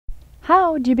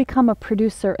How do you become a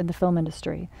producer in the film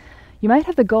industry? You might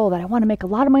have the goal that I want to make a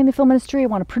lot of money in the film industry, I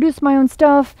want to produce my own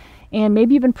stuff, and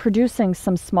maybe you've been producing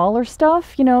some smaller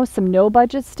stuff, you know, some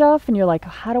no-budget stuff, and you're like,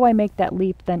 how do I make that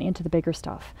leap then into the bigger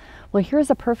stuff? Well, here's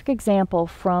a perfect example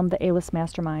from the A-List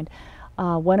Mastermind.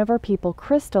 One of our people,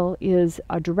 Crystal, is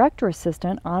a director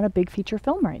assistant on a big feature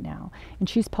film right now, and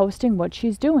she's posting what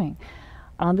she's doing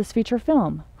on this feature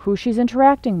film, who she's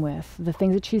interacting with, the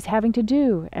things that she's having to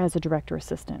do as a director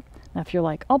assistant. Now, if you're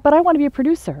like, oh, but I want to be a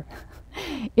producer,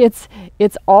 it's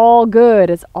all good.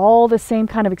 It's all the same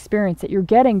kind of experience that you're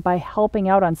getting by helping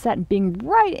out on set and being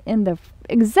right in the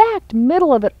exact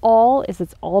middle of it all as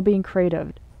it's all being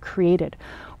created.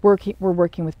 We're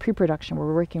working with pre-production,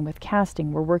 we're working with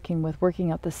casting, we're working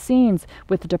out the scenes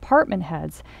with the department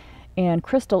heads, and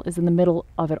Crystal is in the middle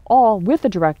of it all with the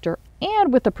director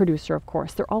and with the producer, of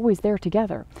course. They're always there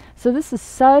together. So this is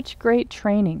such great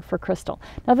training for Crystal.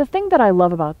 Now, the thing that I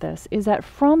love about this is that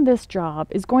from this job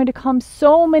is going to come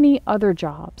so many other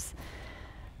jobs.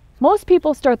 Most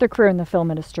people start their career in the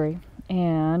film industry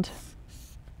and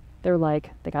they're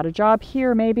like, they got a job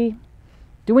here maybe,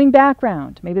 doing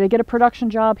background. Maybe they get a production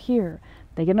job here.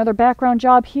 They get another background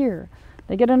job here.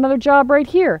 They get another job right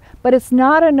here. But it's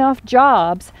not enough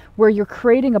jobs where you're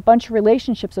creating a bunch of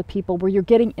relationships with people, where you're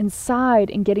getting inside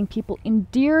and getting people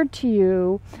endeared to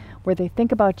you, where they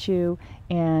think about you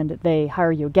and they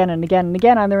hire you again and again and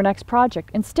again on their next project.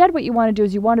 Instead, what you want to do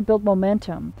is you want to build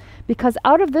momentum. Because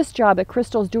out of this job that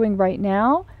Crystal's doing right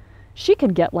now, she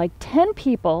can get like 10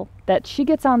 people that she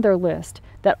gets on their list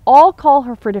that all call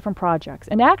her for different projects.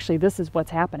 And actually, this is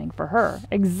what's happening for her.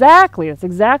 Exactly, that's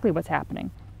exactly what's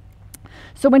happening.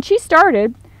 So when she was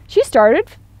working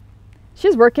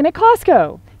at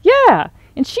Costco. Yeah,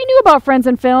 and she knew about Friends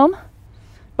in Film,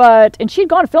 and she'd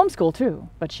gone to film school too,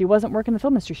 but she wasn't working in the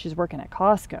film industry, she was working at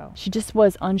Costco. She just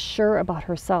was unsure about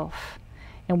herself.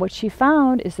 And what she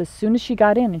found is as soon as she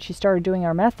got in and she started doing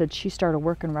our methods, she started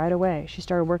working right away.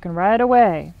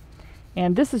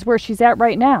 And this is where she's at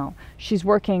right now. She's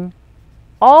working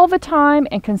all the time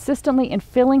and consistently and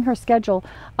filling her schedule.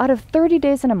 Out of 30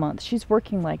 days in a month, she's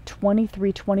working like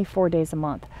 23, 24 days a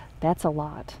month. That's a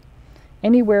lot.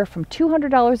 Anywhere from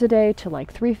 $200 a day to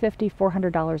like $350,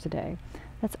 $400 a day.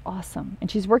 That's awesome.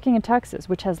 And she's working in Texas,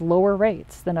 which has lower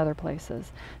rates than other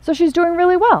places. So she's doing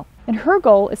really well. And her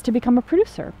goal is to become a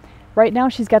producer. Right now,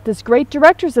 she's got this great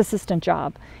director's assistant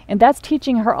job, and that's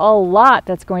teaching her a lot.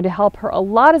 That's going to help her a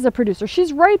lot as a producer.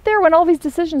 She's right there when all these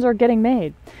decisions are getting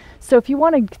made. So if you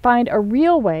want to find a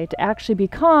real way to actually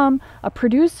become a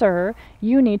producer,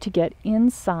 you need to get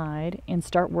inside and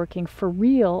start working for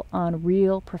real on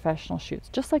real professional shoots,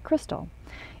 just like Crystal.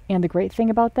 And the great thing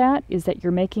about that is that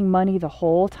you're making money the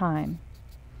whole time.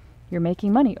 You're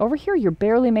making money. Over here, you're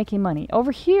barely making money.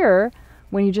 Over here,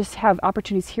 when you just have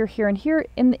opportunities here, here, and here,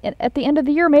 at the end of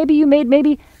the year, maybe you made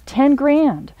maybe 10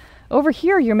 grand. Over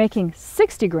here, you're making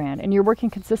 60 grand and you're working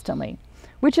consistently,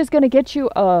 which is going to get you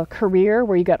a career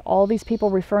where you got all these people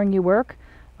referring you work.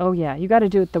 Oh yeah, you got to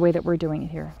do it the way that we're doing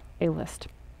it here, A-List.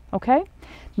 Okay?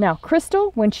 Now,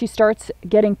 Crystal, when she starts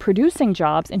getting producing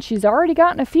jobs, and she's already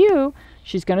gotten a few,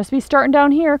 she's going to be starting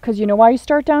down here, because you know why you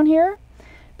start down here?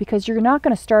 Because you're not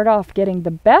going to start off getting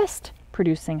the best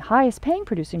producing, highest paying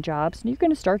producing jobs. You're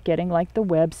going to start getting like the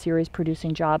web series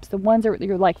producing jobs, the ones that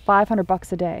you're like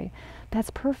 $500 a day. That's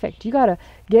perfect. You got to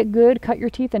get good, cut your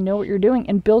teeth, and know what you're doing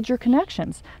and build your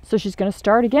connections. So she's going to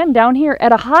start again down here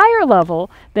at a higher level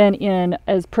than in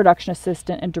as production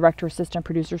assistant and director assistant,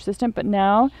 producer assistant. But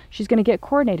now she's going to get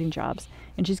coordinating jobs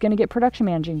and she's going to get production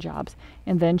managing jobs.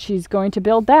 And then she's going to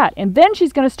build that. And then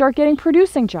she's going to start getting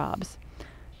producing jobs.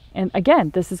 And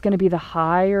again, this is going to be the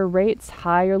higher rates,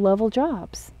 higher level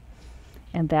jobs.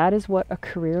 And that is what a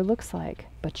career looks like.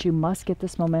 But you must get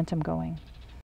this momentum going.